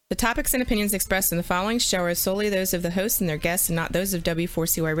topics and opinions expressed in the following show are solely those of the hosts and their guests and not those of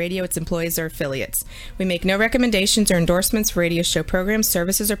W4CY Radio, its employees, or affiliates. We make no recommendations or endorsements for radio show programs,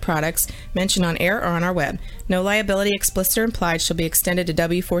 services, or products mentioned on air or on our web. No liability, explicit or implied, shall be extended to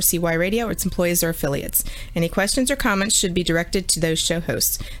W4CY Radio or its employees or affiliates. Any questions or comments should be directed to those show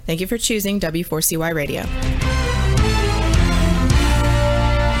hosts. Thank you for choosing W4CY Radio.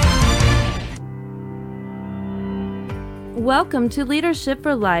 Welcome to Leadership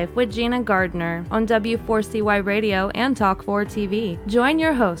for Life with Gina Gardner on W4CY Radio and Talk4 TV. Join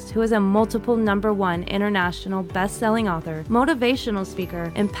your host, who is a multiple #1 international best-selling author, motivational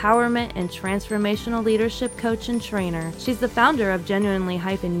speaker, empowerment and transformational leadership coach and trainer. She's the founder of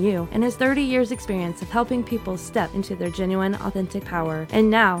Genuinely-You and has 30 years experience of helping people step into their genuine, authentic power. And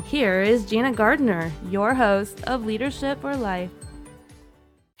now, here is Gina Gardner, your host of Leadership for Life.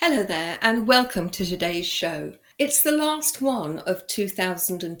 Hello there, and welcome to today's show. It's the last one of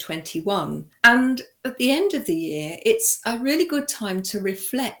 2021, and at the end of the year, it's a really good time to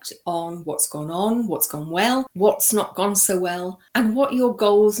reflect on what's gone on, what's gone well, what's not gone so well, and what your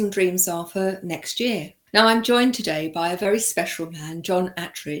goals and dreams are for next year. Now, I'm joined today by a very special man, John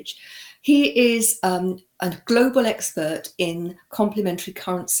Attridge. He is a global expert in complementary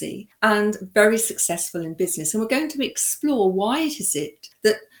currency and very successful in business. And we're going to explore why it is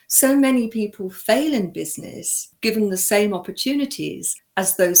that so many people fail in business given the same opportunities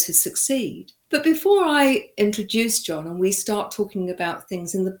as those who succeed. But before I introduce John and we start talking about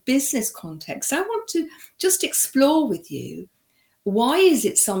things in the business context, I want to just explore with you, why is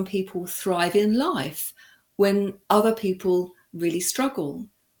it some people thrive in life when other people really struggle?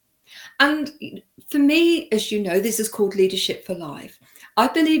 And for me, as you know, this is called Leadership for Life. I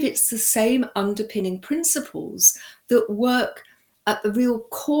believe it's the same underpinning principles that work at the real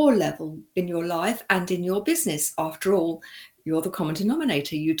core level in your life and in your business. After all, you're the common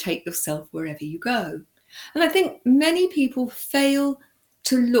denominator. You take yourself wherever you go. And I think many people fail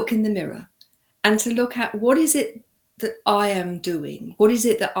to look in the mirror and to look at, what is it that I am doing? What is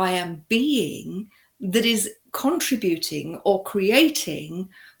it that I am being that is contributing or creating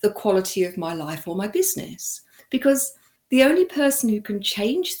the quality of my life or my business? Because the only person who can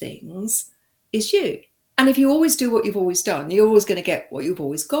change things is you. And if you always do what you've always done, you're always going to get what you've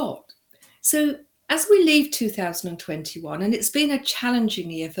always got. So as we leave 2021, and it's been a challenging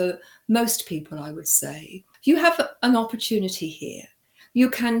year for most people, I would say, you have an opportunity here.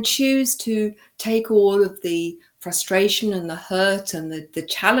 You can choose to take all of the frustration and the hurt and the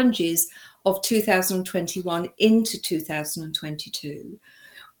challenges of 2021 into 2022.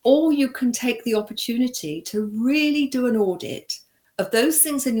 Or you can take the opportunity to really do an audit of those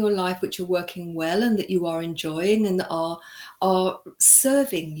things in your life which are working well and that you are enjoying and that are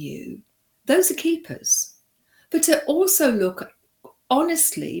serving you. Those are keepers. But to also look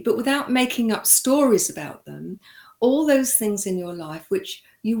honestly, but without making up stories about them, all those things in your life which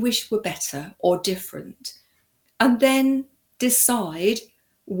you wish were better or different, and then decide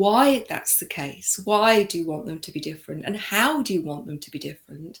why that's the case. Why do you want them to be different? And how do you want them to be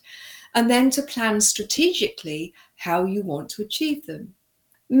different? And then to plan strategically how you want to achieve them.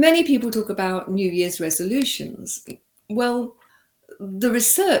 Many people talk about New Year's resolutions. Well, the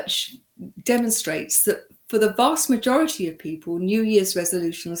research demonstrates that for the vast majority of people, New Year's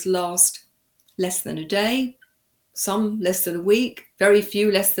resolutions last less than a day, some less than a week, very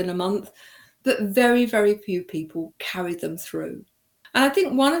few less than a month, but very, very few people carry them through. And I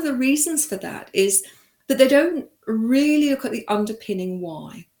think one of the reasons for that is that they don't really look at the underpinning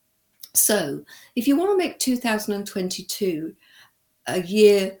why. So if you want to make 2022 a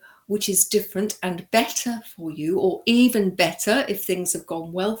year which is different and better for you, or even better if things have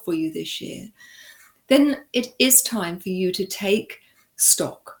gone well for you this year, then it is time for you to take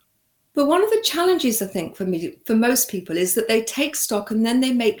stock. But one of the challenges, I think, for most people is that they take stock and then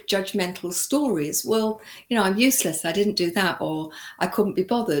they make judgmental stories. Well, I'm useless. I didn't do that, or I couldn't be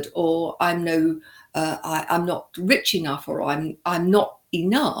bothered, or I'm not rich enough, or I'm not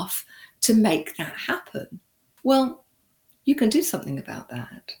enough to make that happen. Well, you can do something about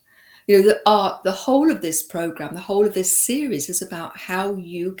that. The whole of this program, the whole of this series is about how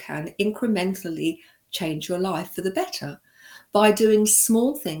you can incrementally change your life for the better by doing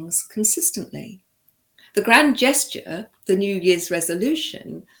small things consistently. The grand gesture, the New Year's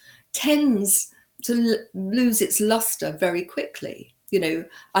resolution, tends to lose its luster very quickly.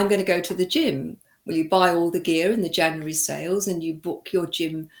 I'm going to go to the gym. Well, you buy all the gear in the January sales and you book your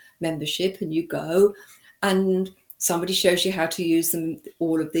gym membership and you go, and somebody shows you how to use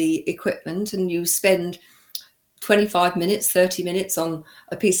all of the equipment, and you spend 25 minutes, 30 minutes on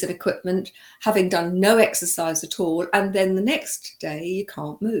a piece of equipment, having done no exercise at all, and then the next day you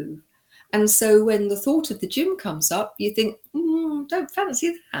can't move. And so when the thought of the gym comes up, you think, don't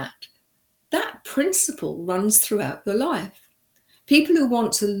fancy that. That principle runs throughout your life. People who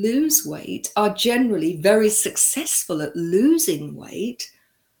want to lose weight are generally very successful at losing weight.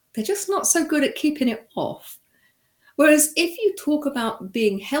 They're just not so good at keeping it off. Whereas if you talk about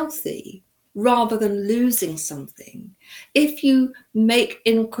being healthy rather than losing something, if you make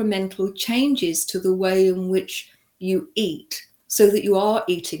incremental changes to the way in which you eat, so that you are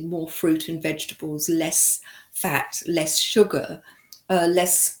eating more fruit and vegetables, less fat, less sugar,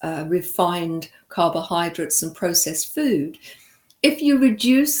 less refined carbohydrates and processed food, if you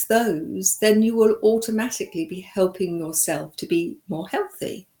reduce those, then you will automatically be helping yourself to be more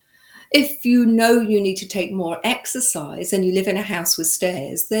healthy. If you know you need to take more exercise and you live in a house with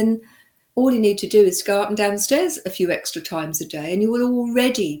stairs, then all you need to do is go up and down the stairs a few extra times a day, and you will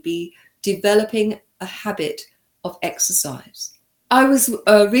already be developing a habit of exercise. I was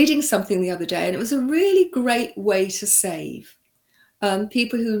reading something the other day, and it was a really great way to save.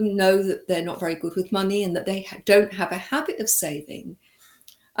 People who know that they're not very good with money and that they don't have a habit of saving.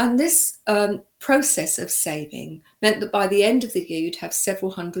 And this process of saving meant that by the end of the year, you'd have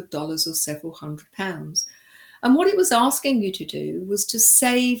several $100s or several £100. And what it was asking you to do was to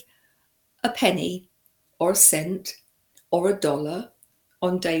save a penny or a cent or $1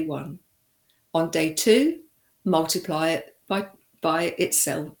 on day one. On day two, multiply it by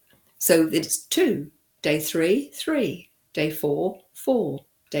itself. So that it's 2. Day 3, 3. Day 4, 4.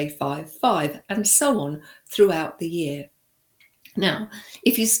 Day 5, 5. And so on throughout the year. Now,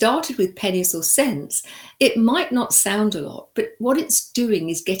 if you started with pennies or cents, it might not sound a lot, but what it's doing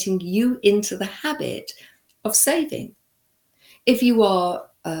is getting you into the habit of saving. If you are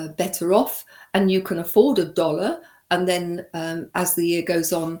better off and you can afford $1, and then as the year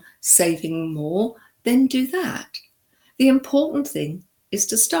goes on, saving more, then do that. The important thing is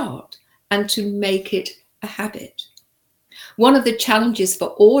to start and to make it a habit. One of the challenges for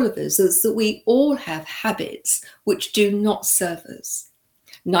all of us is that we all have habits which do not serve us.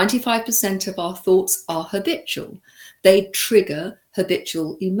 95% of our thoughts are habitual. They trigger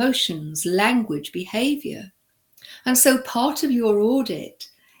habitual emotions, language, behavior. And so part of your audit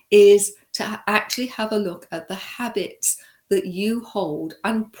is to actually have a look at the habits that you hold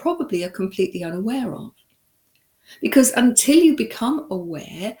and probably are completely unaware of. Because until you become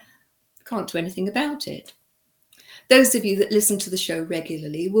aware, you can't do anything about it. Those of you that listen to the show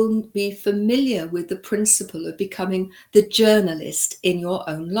regularly will be familiar with the principle of becoming the journalist in your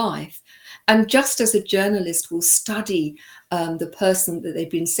own life. And just as a journalist will study the person that they've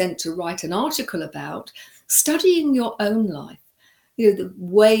been sent to write an article about, studying your own life, the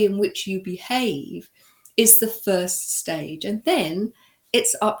way in which you behave is the first stage. And then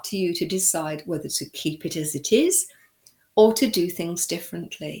it's up to you to decide whether to keep it as it is or to do things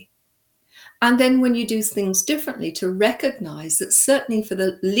differently. And then when you do things differently, to recognize that certainly for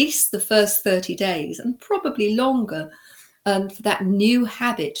at least the first 30 days and probably longer, for that new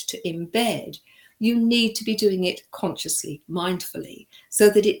habit to embed, you need to be doing it consciously, mindfully, so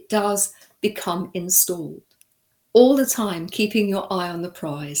that it does become installed. All the time, keeping your eye on the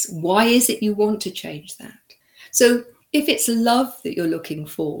prize. Why is it you want to change that? So if it's love that you're looking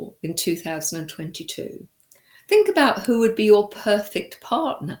for in 2022, think about who would be your perfect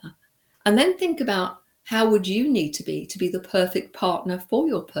partner. And then think about how would you need to be the perfect partner for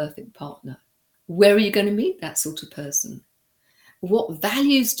your perfect partner? Where are you going to meet that sort of person? What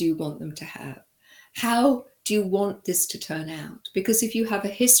values do you want them to have? How do you want this to turn out? Because if you have a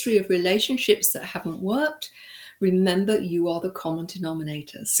history of relationships that haven't worked, remember you are the common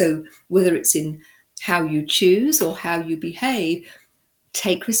denominator. So whether it's in how you choose or how you behave,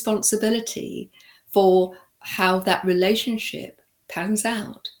 take responsibility for how that relationship pans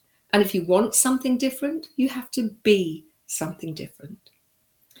out. And if you want something different, you have to be something different.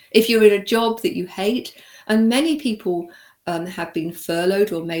 If you're in a job that you hate, and many people have been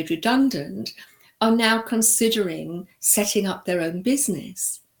furloughed or made redundant, are now considering setting up their own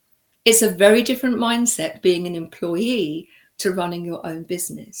business. It's a very different mindset being an employee to running your own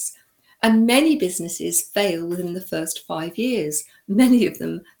business. And many businesses fail within the first 5 years, many of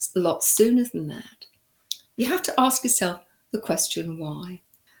them a lot sooner than that. You have to ask yourself the question, why?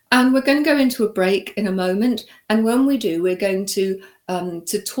 And we're going to go into a break in a moment. And when we do, we're going to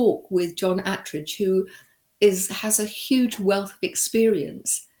talk with John Attridge, who has a huge wealth of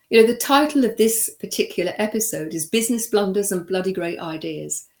experience. The title of this particular episode is Business Blunders and Bloody Great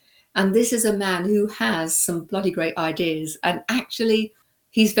Ideas. And this is a man who has some bloody great ideas and actually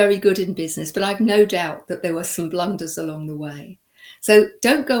He's very good in business, but I've no doubt that there were some blunders along the way. So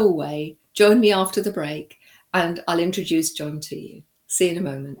don't go away. Join me after the break and I'll introduce John to you. See you in a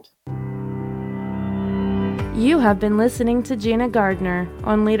moment. You have been listening to Gina Gardner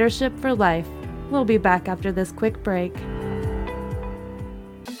on Leadership for Life. We'll be back after this quick break.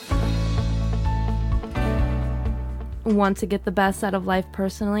 Want to get the best out of life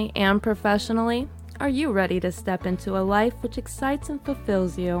personally and professionally? Are you ready to step into a life which excites and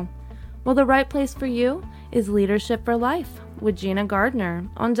fulfills you? Well, the right place for you is Leadership for Life with Gina Gardner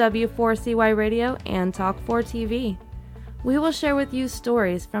on W4CY Radio and Talk4 TV. We will share with you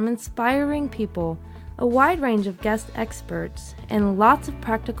stories from inspiring people, a wide range of guest experts, and lots of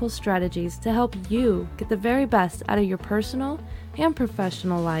practical strategies to help you get the very best out of your personal and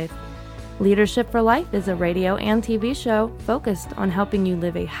professional life. Leadership for Life is a radio and TV show focused on helping you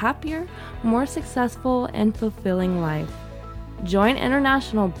live a happier, more successful, and fulfilling life. Join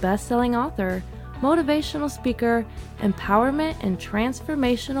international best-selling author, motivational speaker, empowerment and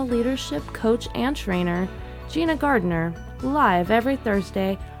transformational leadership coach and trainer, Gina Gardner, live every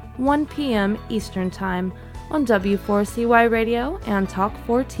Thursday, 1 p.m. Eastern Time on W4CY Radio and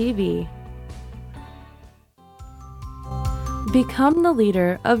Talk4 TV. Become the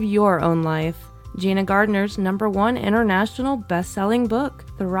leader of your own life. Gina Gardner's #1 international best-selling book,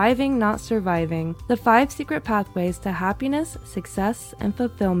 Thriving Not Surviving, The 5 Secret Pathways to Happiness, Success, and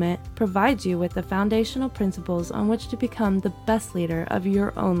Fulfillment, provides you with the foundational principles on which to become the best leader of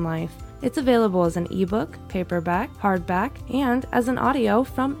your own life. It's available as an ebook, paperback, hardback, and as an audio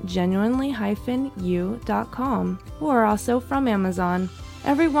from genuinely-u.com, or also from Amazon.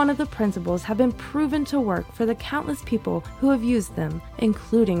 Every one of the principles have been proven to work for the countless people who have used them,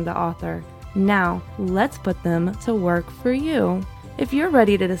 including the author. Now, let's put them to work for you. If you're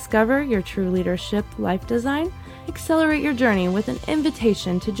ready to discover your true leadership life design, accelerate your journey with an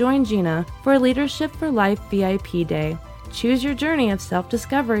invitation to join Gina for Leadership for Life VIP Day. Choose your journey of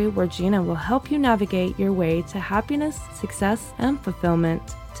self-discovery where Gina will help you navigate your way to happiness, success, and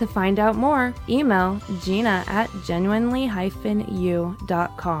fulfillment. To find out more, email Gina at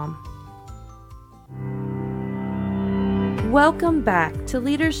genuinely-u.com. Welcome back to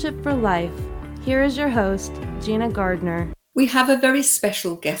Leadership for Life. Here is your host, Gina Gardner. We have a very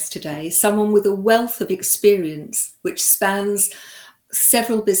special guest today, someone with a wealth of experience which spans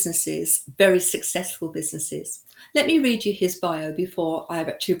several businesses, very successful businesses. Let me read you his bio before I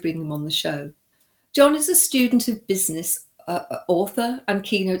actually bring him on the show. John is a student of business, author and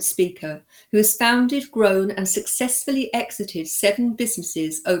keynote speaker who has founded, grown and successfully exited 7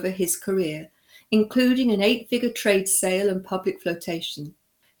 businesses over his career, including an 8-figure trade sale and public flotation.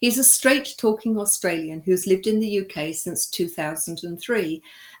 He's a straight-talking Australian who's lived in the UK since 2003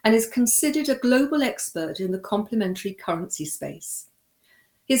 and is considered a global expert in the complementary currency space.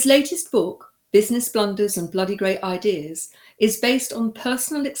 His latest book, Business Blunders and Bloody Great Ideas, is based on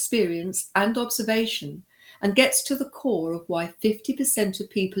personal experience and observation and gets to the core of why 50% of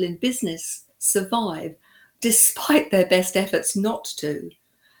people in business survive despite their best efforts not to,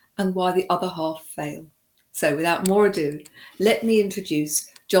 and why the other half fail. So without more ado, let me introduce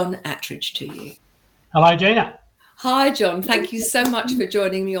John Attridge to you. Hello, Gina. Hi, John. Thank you so much for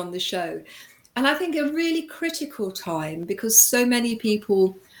joining me on the show. And I think a really critical time because so many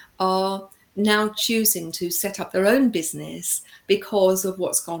people are now choosing to set up their own business because of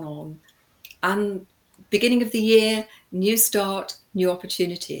what's gone on. And beginning of the year, new start, new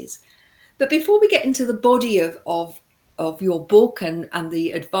opportunities. But before we get into the body of your book and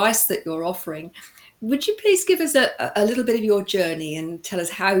the advice that you're offering, would you please give us a little bit of your journey and tell us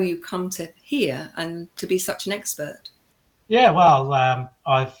how you come to here and to be such an expert? Yeah, well,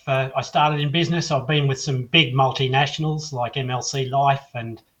 I started in business. I've been with some big multinationals like MLC Life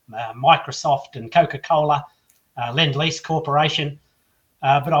and Microsoft and Coca-Cola, Lend-Lease Corporation.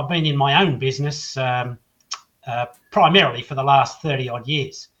 But I've been in my own business primarily for the last 30 odd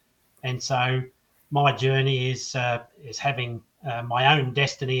years. And so my journey is having my own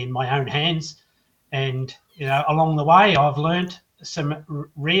destiny in my own hands. And, you know, along the way, I've learned some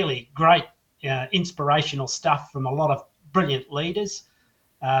really great inspirational stuff from a lot of brilliant leaders,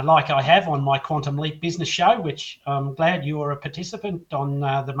 like I have on my Quantum Leap business show, which I'm glad you were a participant on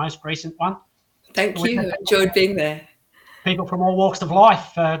the most recent one. Thank you. I enjoyed being there. People from all walks of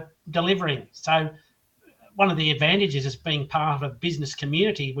life delivering. So one of the advantages of being part of a business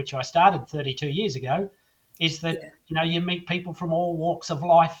community, which I started 32 years ago, is that, you know, you meet people from all walks of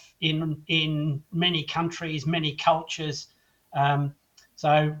life in many countries, many cultures.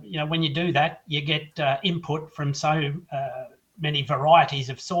 So, you know, when you do that, you get input from so many varieties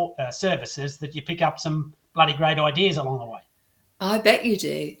of services that you pick up some bloody great ideas along the way. I bet you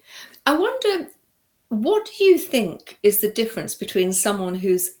do. I wonder, what do you think is the difference between someone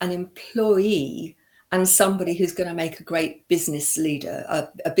who's an employee and somebody who's going to make a great business leader,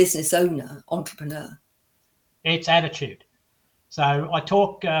 a business owner, entrepreneur? It's attitude. So I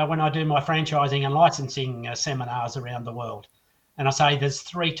talk when I do my franchising and licensing seminars around the world, and I say there's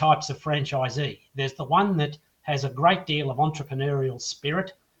three types of franchisee. There's the one that has a great deal of entrepreneurial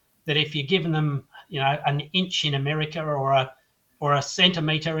spirit, that if you're giving them, an inch in America or a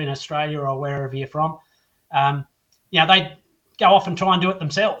centimetre in Australia or wherever you're from, they go off and try and do it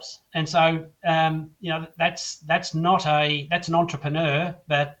themselves. And so, that's an entrepreneur,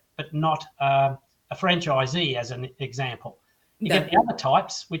 but not a franchisee, as an example. You get the other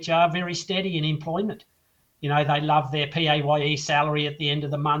types, which are very steady in employment. They love their PAYE salary at the end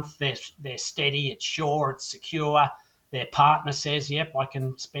of the month. They're steady, it's sure, it's secure. Their partner says, yep, I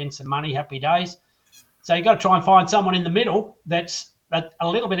can spend some money, happy days. So you've got to try and find someone in the middle that's a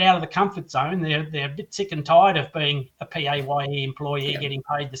little bit out of the comfort zone. They're a bit sick and tired of being a PAYE employee, getting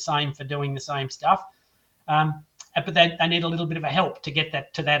paid the same for doing the same stuff. But they need a little bit of a help to get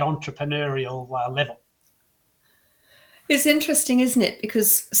that to that entrepreneurial level. It's interesting, isn't it?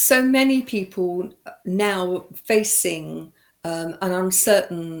 Because so many people now facing an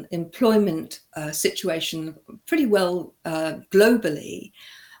uncertain employment situation pretty well globally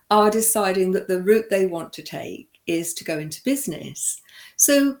are deciding that the route they want to take is to go into business.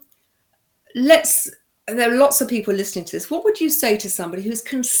 So there are lots of people listening to this. What would you say to somebody who's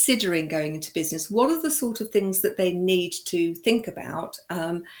considering going into business? What are the sort of things that they need to think about?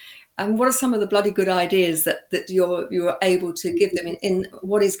 And what are some of the bloody good ideas that you're able to give them in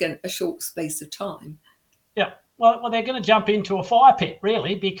what is a short space of time? Yeah, well, they're going to jump into a fire pit,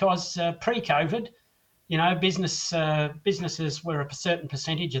 really, because pre-COVID, businesses were a certain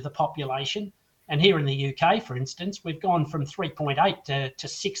percentage of the population. And here in the UK, for instance, we've gone from 3.8 to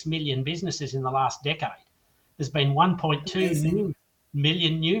 6 million businesses in the last decade. There's been 1.2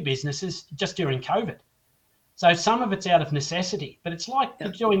 million new businesses just during COVID. So some of it's out of necessity, but it's like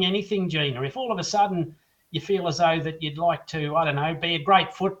doing anything, Gina. If all of a sudden you feel as though that you'd like to, I don't know, be a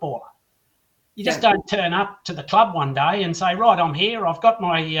great footballer, you just don't turn up to the club one day and say, right, I'm here, I've got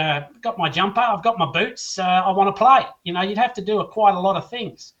my jumper, I've got my boots, I want to play. You'd have to do quite a lot of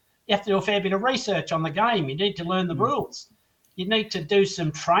things. You have to do a fair bit of research on the game. You need to learn the rules. You need to do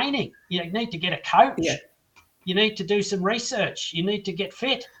some training. You need to get a coach. Yeah. You need to do some research. You need to get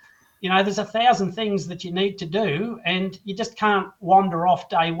fit. There's 1,000 things that you need to do, and you just can't wander off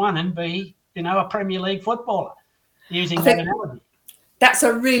day one and be, a Premier League footballer, using that analogy. That's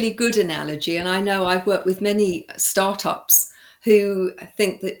a really good analogy. And I know I've worked with many startups who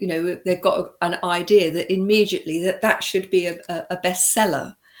think that, they've got an idea that immediately that should be a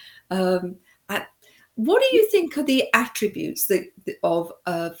bestseller. What do you think are the attributes of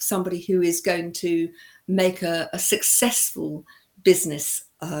somebody who is going to make a successful business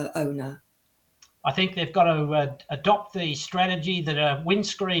owner? I think they've got to adopt the strategy that a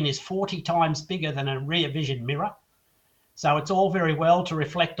windscreen is 40 times bigger than a rear vision mirror. So it's all very well to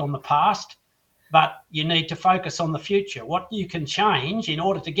reflect on the past, but you need to focus on the future, what you can change in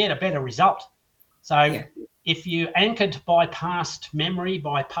order to get a better result. So if you're anchored by past memory,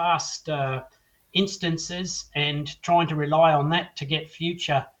 by past instances, and trying to rely on that to get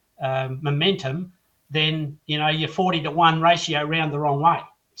future momentum, then, you're 40-1 ratio round the wrong way.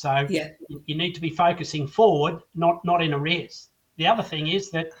 So you need to be focusing forward, not in arrears. The other thing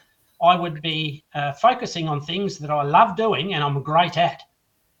is that I would be focusing on things that I love doing and I'm great at,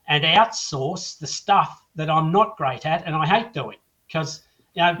 and outsource the stuff that I'm not great at and I hate doing. Because,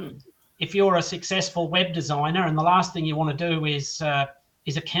 if you're a successful web designer and the last thing you want to do is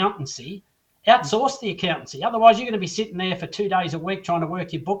accountancy, outsource the accountancy. Otherwise, you're going to be sitting there for 2 days a week trying to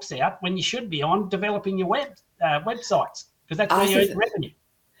work your books out when you should be on developing your websites, because that's where you earn revenue.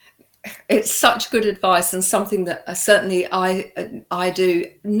 It's such good advice, and something that certainly I do.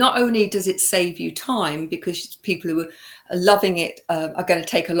 Not only does it save you time, because people who are loving it are going to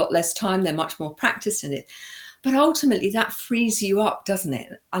take a lot less time, they're much more practiced in it, but ultimately that frees you up, doesn't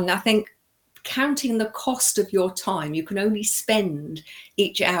it? And I think counting the cost of your time, you can only spend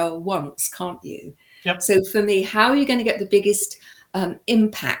each hour once, can't you? Yep. So for me, how are you going to get the biggest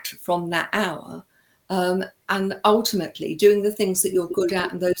impact from that hour? And ultimately doing the things that you're good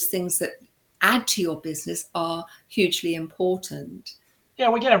at, and those things that add to your business are hugely important. Yeah,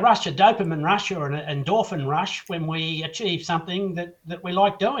 we get a rush, a dopamine rush or an endorphin rush when we achieve something that we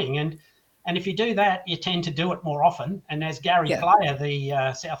like doing. And if you do that, you tend to do it more often. And as Gary Player,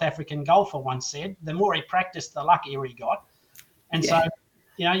 the South African golfer, once said, the more he practiced, the luckier he got. And so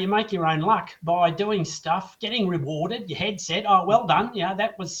you make your own luck by doing stuff, getting rewarded, your head set, oh, well done,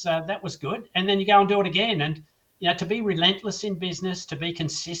 that was good. And then you go and do it again. And, to be relentless in business, to be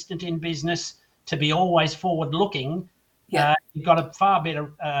consistent in business, to be always forward looking, you've got a far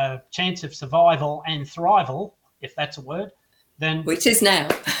better chance of survival and thrival, if that's a word, than which is now.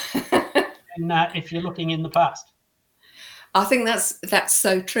 and if you're looking in the past. I think that's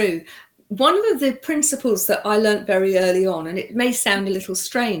so true. One of the principles that I learned very early on, and it may sound a little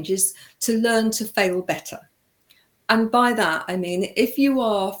strange, is to learn to fail better. And by that, I mean, if you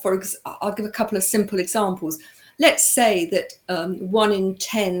are, I'll give a couple of simple examples. Let's say that 1 in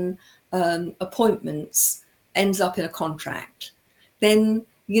 10 appointments ends up in a contract. Then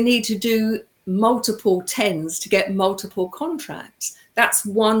you need to do multiple 10s to get multiple contracts. That's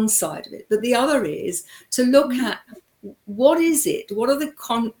one side of it. But the other is to look at what is it? What are the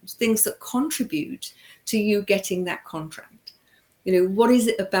things that contribute to you getting that contract? What is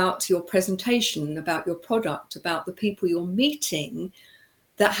it about your presentation, about your product, about the people you're meeting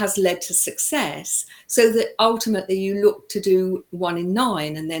that has led to success, so that ultimately you look to do 1 in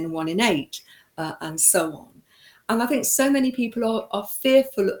 9 and then 1 in 8 and so on. And I think so many people are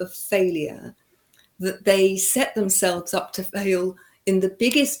fearful of failure that they set themselves up to fail in the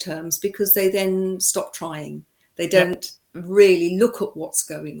biggest terms because they then stop trying. They don't really look at what's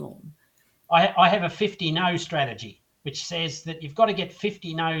going on. I have a 50 no strategy, which says that you've got to get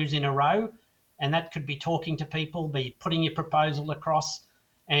 50 no's in a row. And that could be talking to people, be putting your proposal across.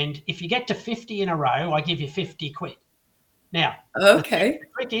 And if you get to 50 in a row, I give you 50 quid. Now, okay. The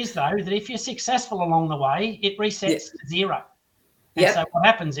trick is, though, that if you're successful along the way, it resets to 0. And so what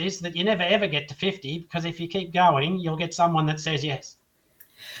happens is that you never, ever get to 50, because if you keep going, you'll get someone that says yes.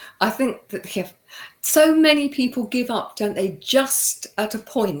 I think that so many people give up, don't they, just at a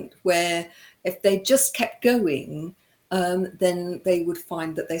point where if they just kept going, then they would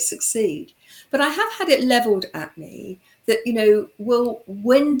find that they succeed. But I have had it leveled at me that, well,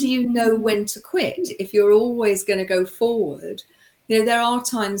 when do you know when to quit? If you're always going to go forward, there are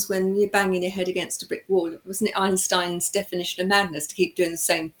times when you're banging your head against a brick wall. Wasn't it Einstein's definition of madness to keep doing the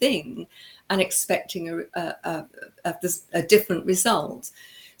same thing and expecting a different result?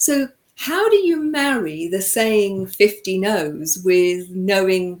 So how do you marry the saying 50 no's with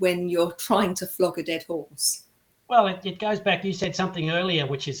knowing when you're trying to flog a dead horse? Well, it goes back, you said something earlier,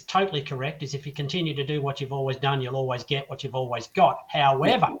 which is totally correct, is if you continue to do what you've always done, you'll always get what you've always got.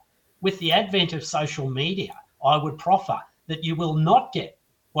 However, with the advent of social media, I would proffer that you will not get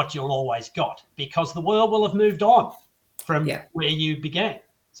what you'll always got, because the world will have moved on from where you began.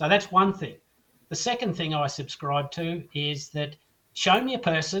 So that's one thing. The second thing I subscribe to is that show me a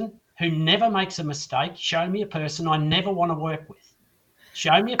person who never makes a mistake. Show me a person I never want to work with.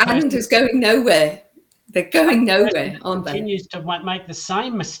 Show me a person who's going nowhere. They're going nowhere, aren't they? Continues to make the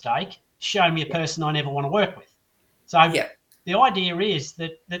same mistake. Show me a person I never want to work with. So the idea is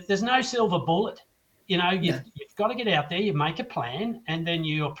that there's no silver bullet. You've got to get out there, you make a plan, and then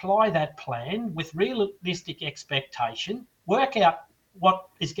you apply that plan with realistic expectation, work out what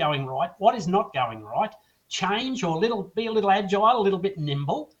is going right, what is not going right, change or be a little agile, a little bit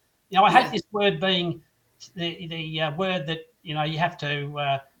nimble. I hate this word being the word that, you have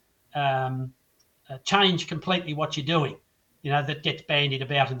to change completely what you're doing, that gets bandied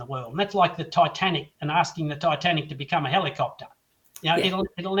about in the world. And that's like the Titanic and asking the Titanic to become a helicopter.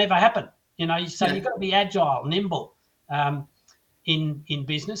 It'll never happen. So you've got to be agile, nimble in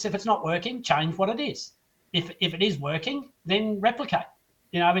business. If it's not working, change what it is. If it is working, then replicate.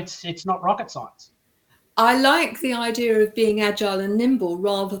 It's not rocket science. I like the idea of being agile and nimble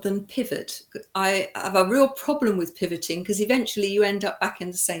rather than pivot. I have a real problem with pivoting because eventually you end up back in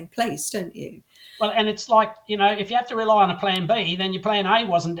the same place, don't you? Well, and it's like, if you have to rely on a plan B, then your plan A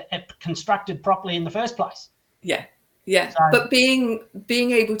wasn't constructed properly in the first place. Yeah. So, but being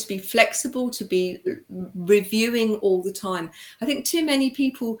able to be flexible, to be reviewing all the time. I think too many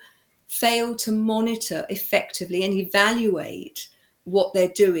people fail to monitor effectively and evaluate what they're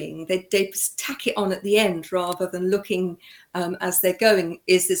doing. They tack it on at the end rather than looking as they're going,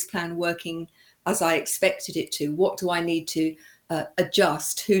 is this plan working as I expected it to? What do I need to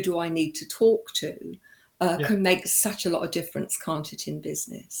adjust? Who do I need to talk to? Can make such a lot of difference, can't it, in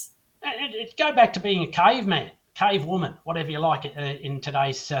business? It go back to being a caveman, cave woman, whatever you like in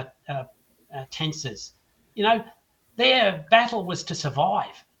today's tenses. Their battle was to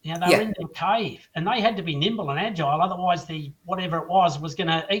survive. They were in their cave and they had to be nimble and agile. Otherwise, whatever it was going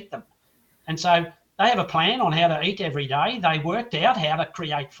to eat them. And so they have a plan on how to eat every day. They worked out how to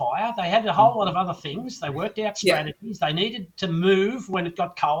create fire. They had a whole lot of other things. They worked out strategies. They needed to move when it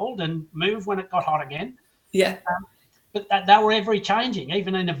got cold and move when it got hot again. but they were ever changing,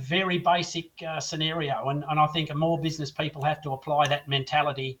 even in a very basic scenario. And I think more business people have to apply that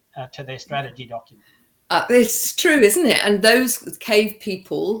mentality to their strategy document. It's true, isn't it? And those cave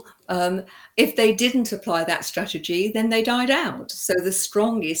people, if they didn't apply that strategy, then they died out. So the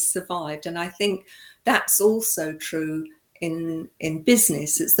strongest survived. And I think that's also true in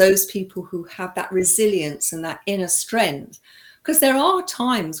business. It's those people who have that resilience and that inner strength. Because there are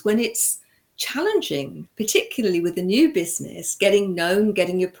times when it's challenging, particularly with a new business, getting known,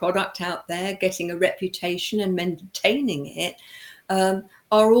 getting your product out there, getting a reputation and maintaining it are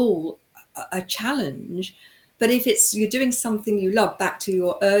all a challenge. But if you're doing something you love, back to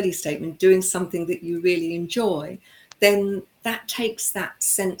your early statement, doing something that you really enjoy, then that takes that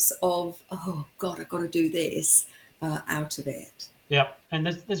sense of, oh God, I've got to do this out of it. Yeah, and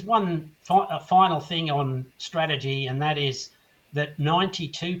there's one final thing on strategy, and that is that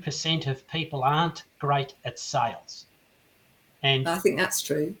 92% of people aren't great at sales. And I think that's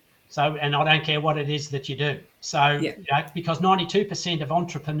true. So, and I don't care what it is that you do. So, because 92% of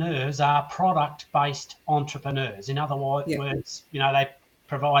entrepreneurs are product-based entrepreneurs. In other words, they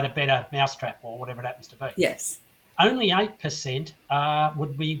provide a better mousetrap or whatever it happens to be. Yes. Only 8%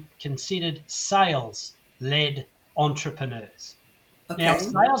 would be considered sales-led entrepreneurs. Okay. Now, a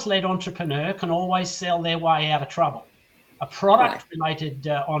sales-led entrepreneur can always sell their way out of trouble. A product-related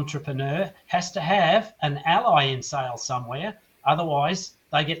entrepreneur has to have an ally in sales somewhere. Otherwise,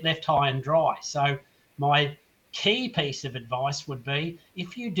 they get left high and dry. So my key piece of advice would be,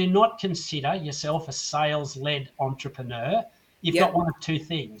 if you do not consider yourself a sales-led entrepreneur, you've got one of two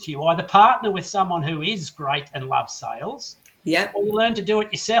things. You either partner with someone who is great and loves sales, or you learn to do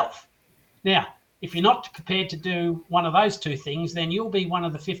it yourself. Now, if you're not prepared to do one of those two things, then you'll be one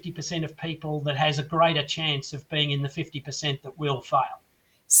of the 50% of people that has a greater chance of being in the 50% that will fail.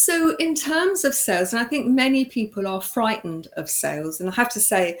 So in terms of sales, and I think many people are frightened of sales, and I have to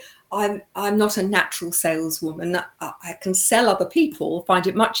say, I'm not a natural saleswoman. I can sell other people, find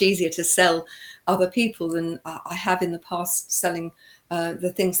it much easier to sell other people than I have in the past selling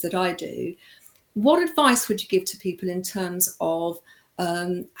the things that I do. What advice would you give to people in terms of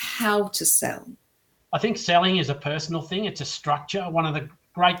how to sell? I think selling is a personal thing. It's a structure. One of the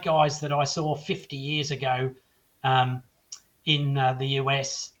great guys that I saw 50 years ago in the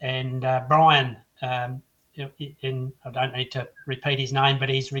US, and Brian, I don't need to repeat his name, but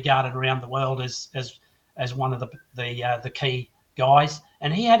he's regarded around the world as one of the key guys.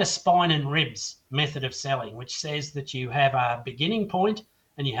 And he had a spine and ribs method of selling, which says that you have a beginning point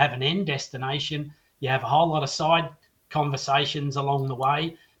and you have an end destination. You have a whole lot of side conversations along the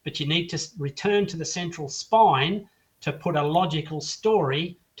way, but you need to return to the central spine to put a logical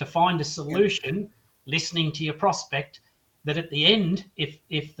story to find a solution, listening to your prospect, that at the end,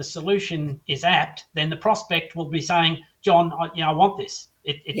 if the solution is apt, then the prospect will be saying, John, I want this.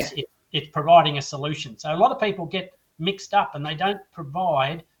 It's providing a solution. So a lot of people get mixed up and they don't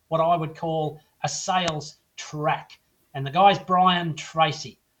provide what I would call a sales track. And the guy's Brian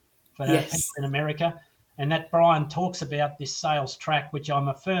Tracy for people in America. And that Brian talks about this sales track, which I'm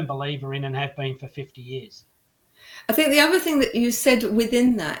a firm believer in and have been for 50 years. I think the other thing that you said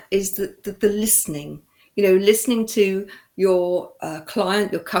within that is that the listening, listening to your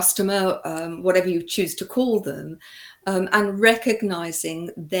client, your customer, whatever you choose to call them, and recognizing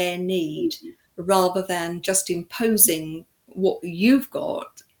their need rather than just imposing what you've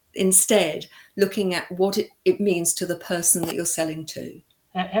got, instead looking at what it means to the person that you're selling to.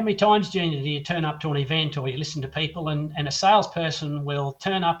 How many times, Gina, do you turn up to an event or you listen to people and a salesperson will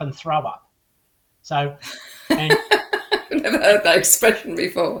turn up and throw up? So, and I've never heard that expression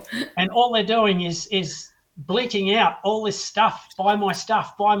before. And all they're doing is bleating out all this stuff, buy my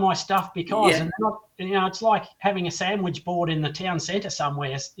stuff because, and they're not, it's like having a sandwich board in the town centre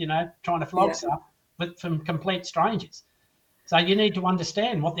somewhere, trying to flog stuff, but from complete strangers. So you need to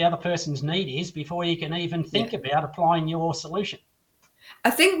understand what the other person's need is before you can even think about applying your solution. I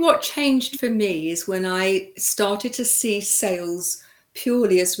think what changed for me is when I started to see sales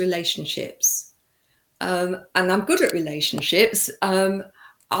purely as relationships. And I'm good at relationships.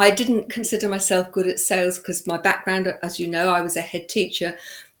 I didn't consider myself good at sales because my background, as you know, I was a head teacher.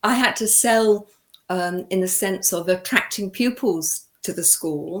 I had to sell in the sense of attracting pupils to the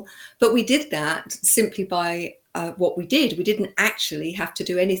school. But we did that simply by what we did. We didn't actually have to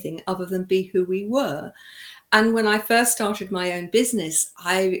do anything other than be who we were. And when I first started my own business,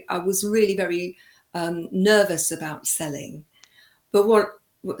 I was really very nervous about selling. But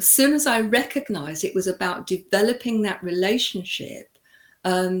as soon as I recognized it was about developing that relationship,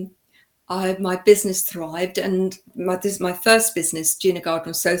 my business thrived. And my first business, Gina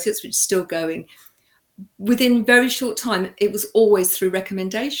Gardner Associates, which is still going, within very short time, it was always through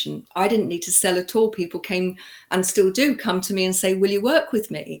recommendation. I didn't need to sell at all. People came and still do come to me and say, will you work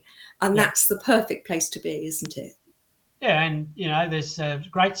with me? And that's the perfect place to be, isn't it? Yeah, and there's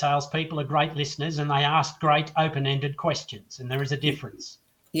great salespeople are great listeners, and they ask great open-ended questions, and there is a difference.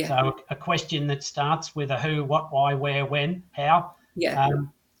 Yeah. So a question that starts with a who, what, why, where, when, how. Yeah.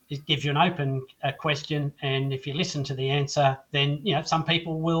 It gives you an open question, and if you listen to the answer, then some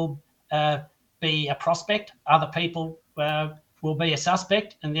people will be a prospect, other people will be a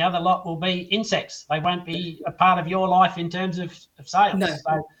suspect, and the other lot will be insects. They won't be a part of your life in terms of sales.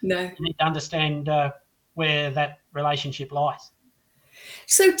 No. You need to understand where that relationship lies.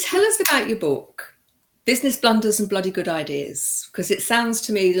 So tell us about your book, Business Blunders and Bloody Good Ideas, because it sounds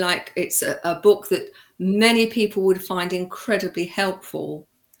to me like it's a book that many people would find incredibly helpful.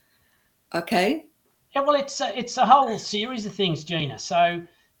 Okay. Yeah, well, it's a whole series of things, Gina. So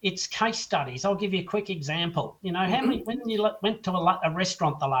it's case studies. I'll give you a quick example. How many, when you went to a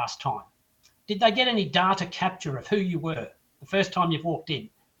restaurant the last time, did they get any data capture of who you were the first time you walked in?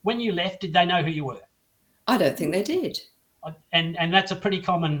 When you left, did they know who you were? I don't think they did. And that's a pretty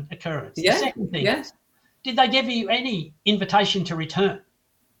common occurrence. Yeah. The second thing is, did they give you any invitation to return?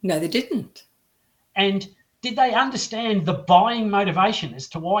 No, they didn't. And did they understand the buying motivation as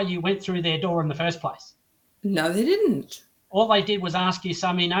to why you went through their door in the first place? No, they didn't. All they did was ask you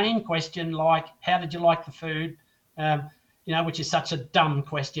some inane question like, how did you like the food? Which is such a dumb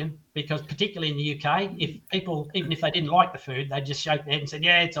question, because particularly in the UK, if people, even if they didn't like the food, they'd just shake their head and say,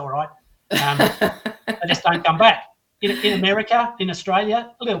 yeah, it's all right. They just don't come back. In America, in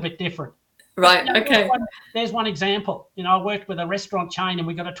Australia, a little bit different. Right, okay. There's one example. I worked with a restaurant chain and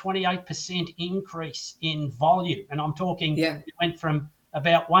we got a 28% increase in volume. And I'm talking, it went from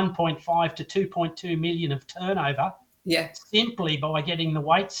about 1.5 to 2.2 million of turnover. Yeah. Simply by getting the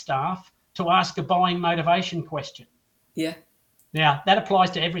wait staff to ask a buying motivation question. Yeah. Now, that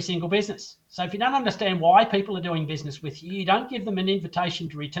applies to every single business. So if you don't understand why people are doing business with you, you don't give them an invitation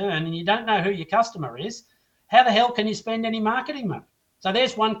to return, and you don't know who your customer is, how the hell can you spend any marketing money? So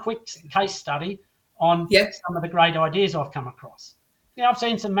there's one quick case study on some of the great ideas I've come across. I've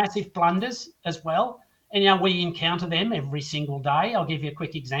seen some massive blunders as well, and we encounter them every single day. I'll give you a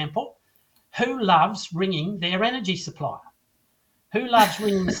quick example. Who loves ringing their energy supplier? Who loves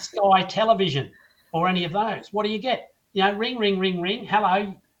ringing Sky Television or any of those? What do you get? Ring, ring, ring, ring.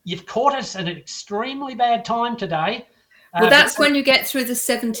 Hello, you've caught us at an extremely bad time today. Well, that's when you get through the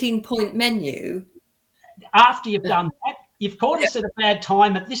 17-point menu. After you've done that, you've caught us at a bad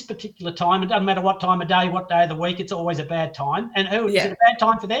time at this particular time. It doesn't matter what time of day, what day of the week, it's always a bad time. And is it a bad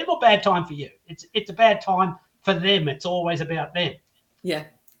time for them or bad time for you? It's a bad time for them. It's always about them. Yeah.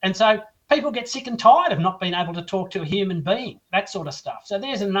 And so people get sick and tired of not being able to talk to a human being, that sort of stuff. So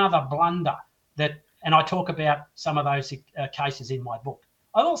there's another blunder and I talk about some of those cases in my book.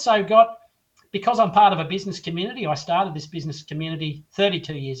 I've also got, because I'm part of a business community, I started this business community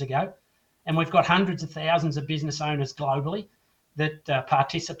 32 years ago, and we've got hundreds of thousands of business owners globally that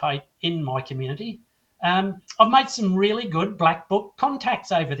participate in my community. I've made some really good black book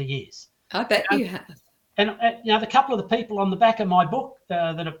contacts over the years. I bet you have. And the couple of the people on the back of my book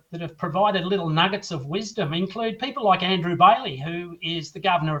that have provided little nuggets of wisdom include people like Andrew Bailey, who is the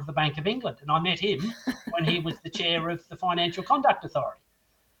governor of the Bank of England, and I met him when he was the chair of the Financial Conduct Authority.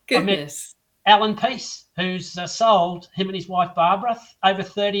 Goodness. I met Alan Peace, who's sold, him and his wife Barbara, over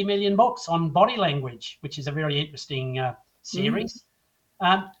 30 million books on body language, which is a very interesting series.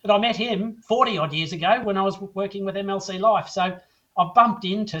 But I met him 40 odd years ago when I was working with MLC Life. So I've bumped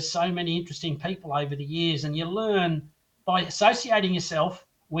into so many interesting people over the years, and you learn by associating yourself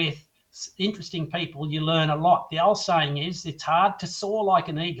with interesting people, you learn a lot. The old saying is, it's hard to soar like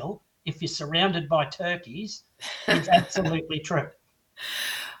an eagle if you're surrounded by turkeys. It's absolutely true.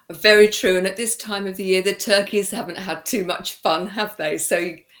 Very true. And at this time of the year, the turkeys haven't had too much fun, have they?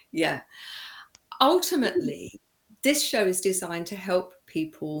 So, yeah. Ultimately, this show is designed to help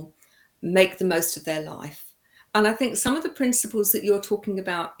people make the most of their life. And I think some of the principles that you're talking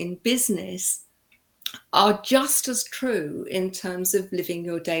about in business are just as true in terms of living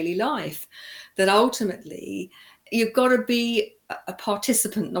your daily life, that ultimately you've got to be a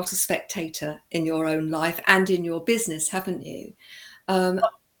participant, not a spectator in your own life and in your business, haven't you?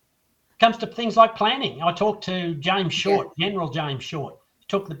 Comes to things like planning. I talked to James Short, General James Short,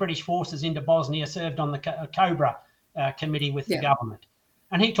 took the British forces into Bosnia, served on the Cobra committee with the government.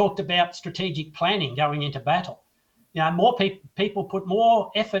 And he talked about strategic planning going into battle. More people put more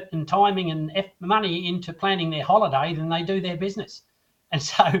effort and timing and money into planning their holiday than they do their business. And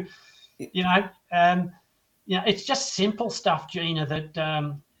so, it's just simple stuff, Gina,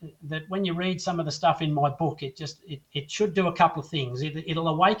 that that when you read some of the stuff in my book, it should do a couple of things. It'll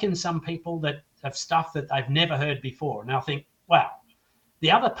awaken some people that have stuff that they've never heard before. And I think, wow. The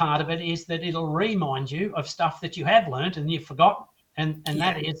other part of it is that it'll remind you of stuff that you have learned and you've forgotten, and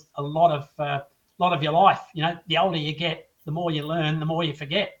that is a lot of your life. You know, the older you get, the more you learn, the more you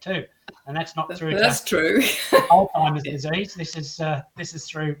forget too, and that's not through that's true. Alzheimer's disease. This is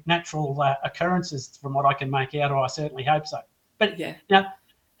through natural occurrences, from what I can make out, or I certainly hope so. But you know,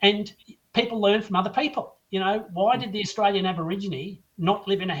 and people learn from other people. You know, why did the Australian Aborigine not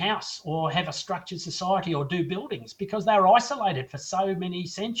live in a house or have a structured society or do buildings? Because they were isolated for so many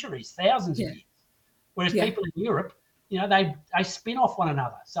centuries, thousands of years. Whereas people in Europe, you know, they spin off one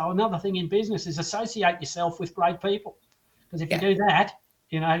another. So another thing in business is associate yourself with great people. Because if you do that,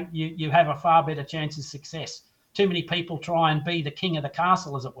 you know, you have a far better chance of success. Too many people try and be the king of the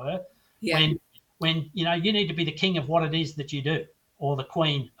castle, as it were, when you know, you need to be the king of what it is that you do, or the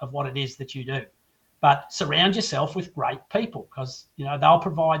queen of what it is that you do. But surround yourself with great people, because, you know, they'll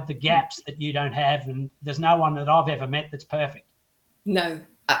provide the gaps that you don't have. And there's no one that I've ever met that's perfect. No,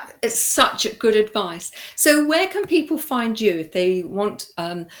 it's such good advice. So where can people find you if they want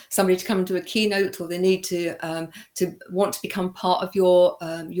somebody to come to a keynote, or they need to want to become part of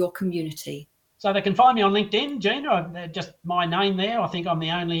your community? So they can find me on LinkedIn, Gina. Just my name there. I think I'm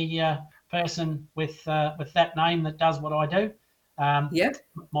the only person with that name that does what I do.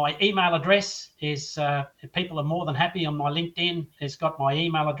 My email address is, if people are more than happy on my LinkedIn, it's got my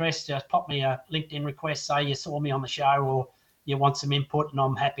email address. Just pop me a LinkedIn request, say you saw me on the show or you want some input, and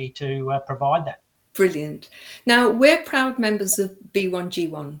I'm happy to provide that. Brilliant. Now, we're proud members of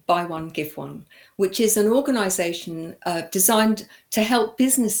B1G1, Buy One, Give One, which is an organisation designed to help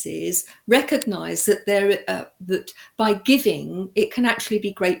businesses recognise that that by giving, it can actually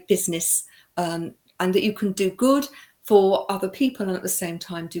be great business, and that you can do good for other people and at the same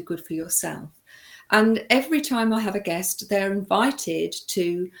time do good for yourself. And every time I have a guest, they're invited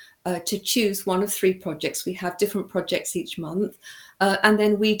to choose one of 3 projects. We have different projects each month, and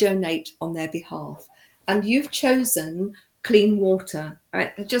then we donate on their behalf. And you've chosen clean water.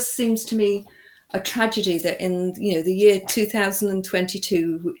 Right? It just seems to me a tragedy that in the year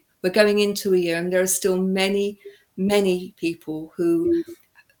 2022, we're going into a year and there are still many, many people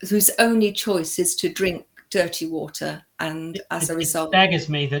whose only choice is to drink dirty water, and as a result, it staggers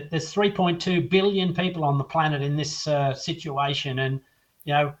me that there's 3.2 billion people on the planet in this situation, and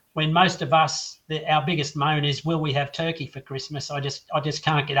you know, when most of us, our biggest moan is, will we have turkey for Christmas? I just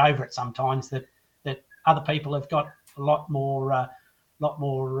can't get over it sometimes that other people have got a lot more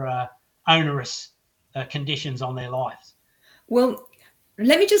onerous conditions on their lives. Well,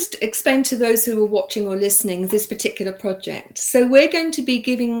 let me just explain to those who are watching or listening this particular project. So we're going to be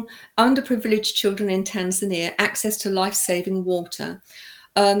giving underprivileged children in Tanzania access to life-saving water.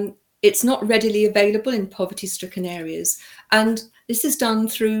 It's not readily available in poverty-stricken areas. And this is done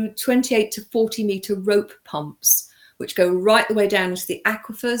through 28 to 40 metre rope pumps, which go right the way down into the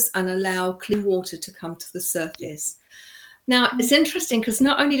aquifers and allow clean water to come to the surface. Now, it's interesting because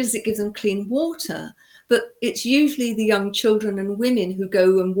not only does it give them clean water, but it's usually the young children and women who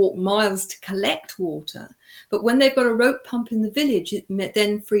go and walk miles to collect water. But when they've got a rope pump in the village, it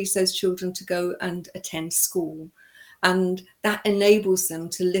then frees those children to go and attend school. And that enables them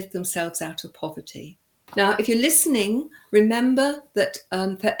to lift themselves out of poverty. Now, if you're listening, remember that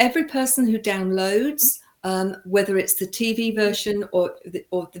for every person who downloads, whether it's the TV version or the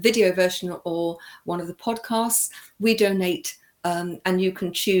video version or one of the podcasts, we donate. And you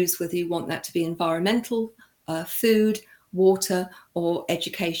can choose whether you want that to be environmental, food, water, or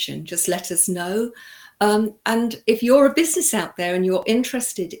education. Just let us know. And if you're a business out there and you're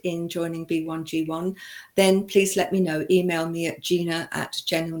interested in joining B1G1, then please let me know. Email me at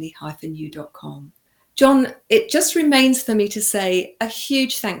gina@genuinely-u.com. John, it just remains for me to say a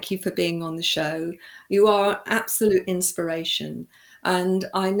huge thank you for being on the show. You are an absolute inspiration. And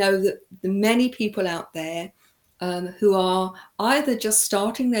I know that the many people out there who are either just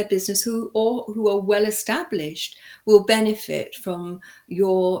starting their business or who are well established will benefit from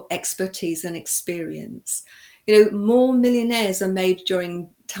your expertise and experience. You know, more millionaires are made during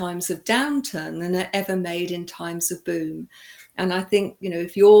times of downturn than are ever made in times of boom. And I think, you know,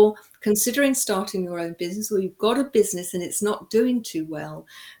 if you're considering starting your own business, or you've got a business and it's not doing too well,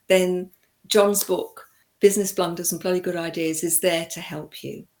 then John's book, Business Blunders and Bloody Good Ideas, is there to help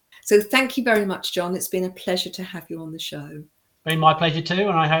you. So thank you very much, John. It's been a pleasure to have you on the show. Been my pleasure too.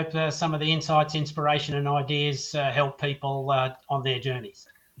 And I hope some of the insights, inspiration and ideas help people on their journeys.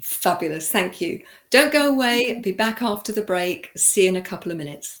 Fabulous. Thank you. Don't go away. I'll be back after the break. See you in a couple of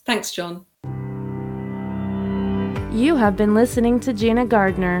minutes. Thanks, John. You have been listening to Gina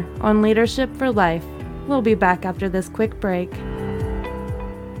Gardner on Leadership for Life. We'll be back after this quick break.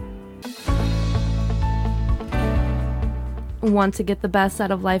 Want to get the best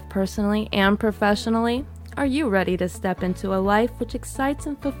out of life personally and professionally? Are you ready to step into a life which excites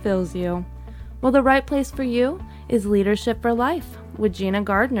and fulfills you? Well, the right place for you is Leadership for Life with Gina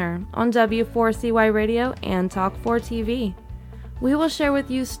Gardner on W4CY Radio and Talk4 TV. We will share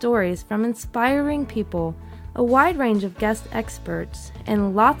with you stories from inspiring people, a wide range of guest experts,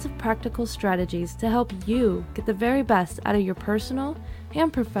 and lots of practical strategies to help you get the very best out of your personal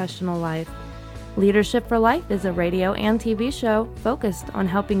and professional life. Leadership for Life is a radio and TV show focused on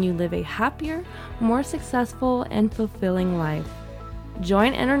helping you live a happier, more successful, and fulfilling life.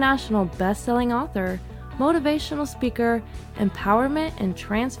 Join international best-selling author, motivational speaker, empowerment and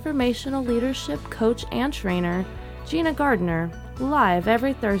transformational leadership coach and trainer, Gina Gardner, live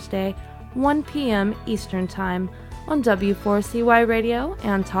every Thursday, 1 p.m. Eastern Time on W4CY Radio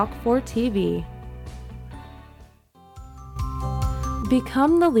and Talk4 TV.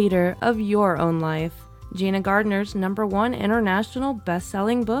 Become the leader of your own life. Gina Gardner's #1 international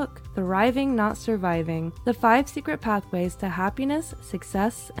best-selling book, Thriving Not Surviving: The 5 Secret Pathways to Happiness,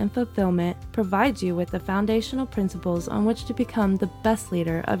 Success, and Fulfillment, provides you with the foundational principles on which to become the best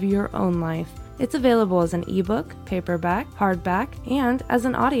leader of your own life. It's available as an ebook, paperback, hardback, and as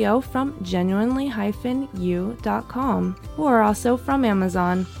an audio from genuinely-u.com, or also from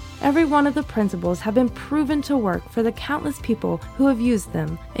Amazon. Every one of the principles have been proven to work for the countless people who have used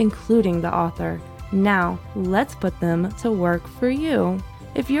them, including the author. Now, let's put them to work for you.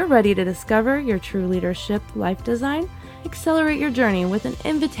 If you're ready to discover your true leadership life design, accelerate your journey with an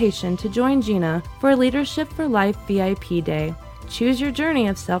invitation to join Gina for Leadership for Life VIP Day. Choose your journey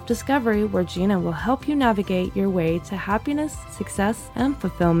of self-discovery where Gina will help you navigate your way to happiness, success, and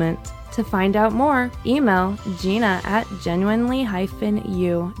fulfillment. To find out more, email Gina at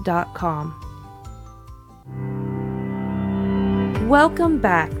genuinely-u.com. Welcome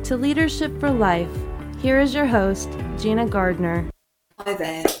back to Leadership for Life. Here is your host, Gina Gardner. Hi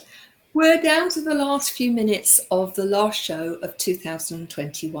there. We're down to the last few minutes of the last show of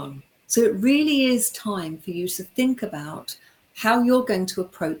 2021. So it really is time for you to think about how you're going to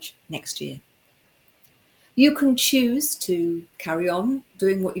approach next year. You can choose to carry on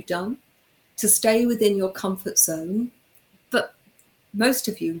doing what you've done, to stay within your comfort zone, but most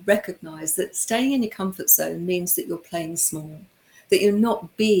of you recognize that staying in your comfort zone means that you're playing small, that you're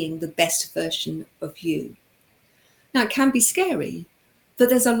not being the best version of you. Now, it can be scary, but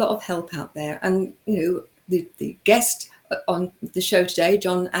there's a lot of help out there. And, the guest on the show today,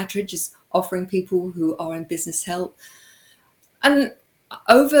 John Attridge, is offering people who are in business help. And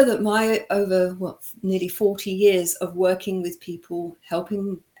over nearly 40 years of working with people,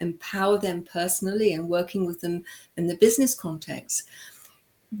 helping empower them personally and working with them in the business context,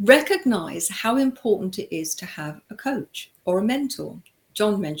 recognize how important it is to have a coach or a mentor.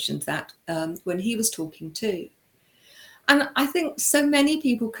 John mentioned that when he was talking too. And I think so many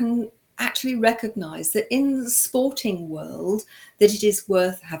people can actually recognize that in the sporting world that it is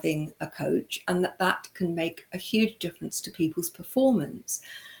worth having a coach and that can make a huge difference to people's performance.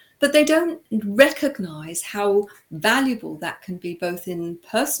 But they don't recognize how valuable that can be both in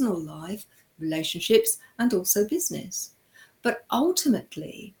personal life, relationships, and also business. But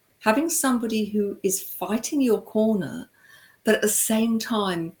ultimately, having somebody who is fighting your corner, but at the same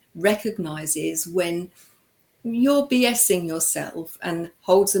time recognizes when you're BSing yourself and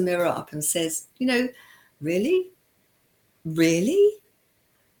holds a mirror up and says, really?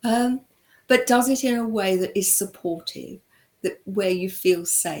 But does it in a way that is supportive, that where you feel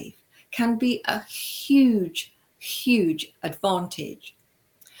safe, can be a huge, huge advantage.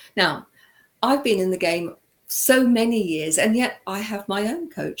 Now, I've been in the game so many years, and yet I have my own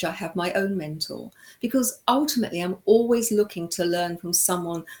coach, I have my own mentor, because ultimately I'm always looking to learn from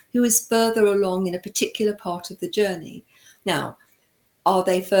someone who is further along in a particular part of the journey. Now, are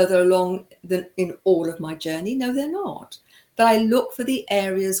they further along than in all of my journey? No, they're not. But I look for the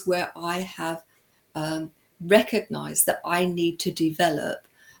areas where I have recognized that I need to develop,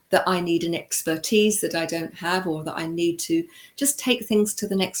 that I need an expertise that I don't have, or that I need to just take things to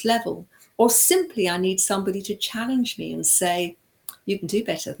the next level. Or simply I need somebody to challenge me and say, you can do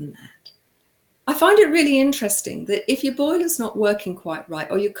better than that. I find it really interesting that if your boiler's not working quite right,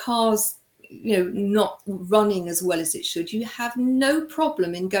 or your car's not running as well as it should, you have no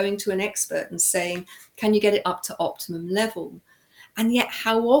problem in going to an expert and saying, can you get it up to optimum level? And yet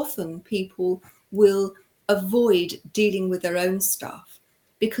how often people will avoid dealing with their own stuff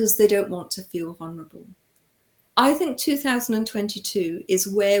because they don't want to feel vulnerable. I think 2022 is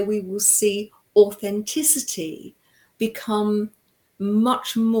where we will see authenticity become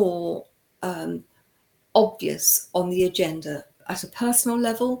much more obvious on the agenda at a personal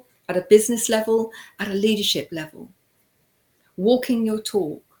level, at a business level, at a leadership level. Walking your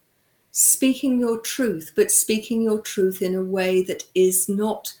talk, speaking your truth, but speaking your truth in a way that is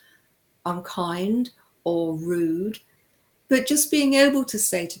not unkind or rude, but just being able to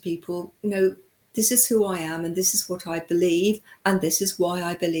say to people, this is who I am, and this is what I believe, and this is why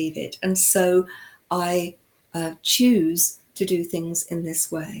I believe it. And so I choose to do things in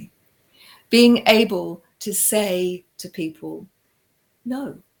this way. Being able to say to people,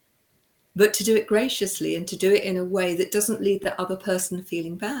 no, but to do it graciously and to do it in a way that doesn't leave the other person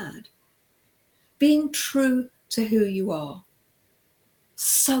feeling bad. Being true to who you are.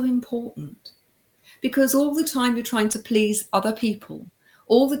 So important. Because all the time you're trying to please other people,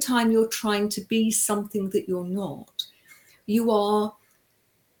 all the time you're trying to be something that you're not, you are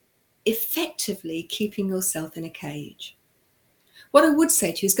effectively keeping yourself in a cage. What I would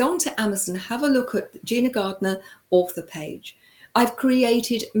say to you is go onto Amazon, have a look at Gina Gardner author page. I've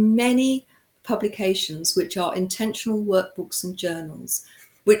created many publications which are intentional workbooks and journals,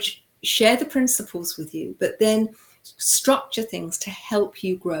 which share the principles with you, but then structure things to help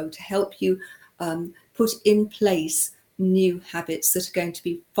you grow, to help you put in place new habits that are going to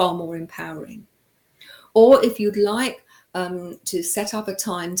be far more empowering. Or if you'd like to set up a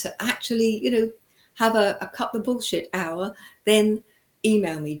time to actually, have a cut the bullshit hour, then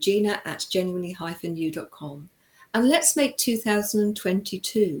email me, gina@genuinely-you.com. And let's make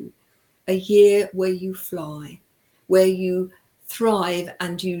 2022 a year where you fly, where you thrive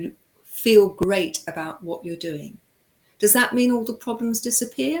and you feel great about what you're doing. Does that mean all the problems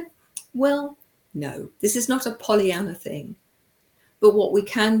disappear? Well, no, this is not a Pollyanna thing. But what we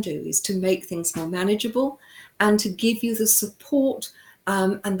can do is to make things more manageable and to give you the support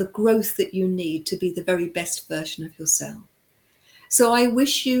and the growth that you need to be the very best version of yourself. So I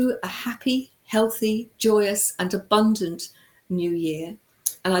wish you a happy, healthy, joyous, and abundant new year.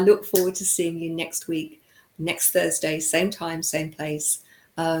 And I look forward to seeing you next week, next Thursday, same time, same place.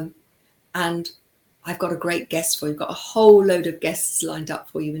 And I've got a great guest for you. I've got a whole load of guests lined up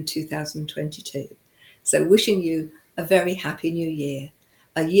for you in 2022. So wishing you a very happy new year,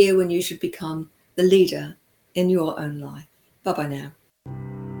 a year when you should become the leader in your own life. Bye-bye now.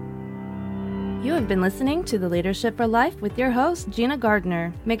 You have been listening to The Leadership for Life with your host, Gina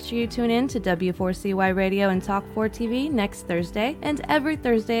Gardner. Make sure you tune in to W4CY Radio and Talk 4 TV next Thursday and every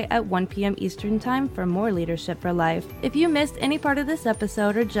Thursday at 1 p.m. Eastern Time for more Leadership for Life. If you missed any part of this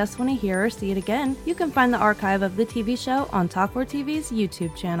episode or just want to hear or see it again, you can find the archive of the TV show on Talk 4 TV's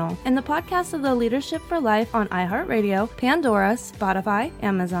YouTube channel and the podcast of The Leadership for Life on iHeartRadio, Pandora, Spotify,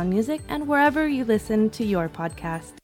 Amazon Music, and wherever you listen to your podcast.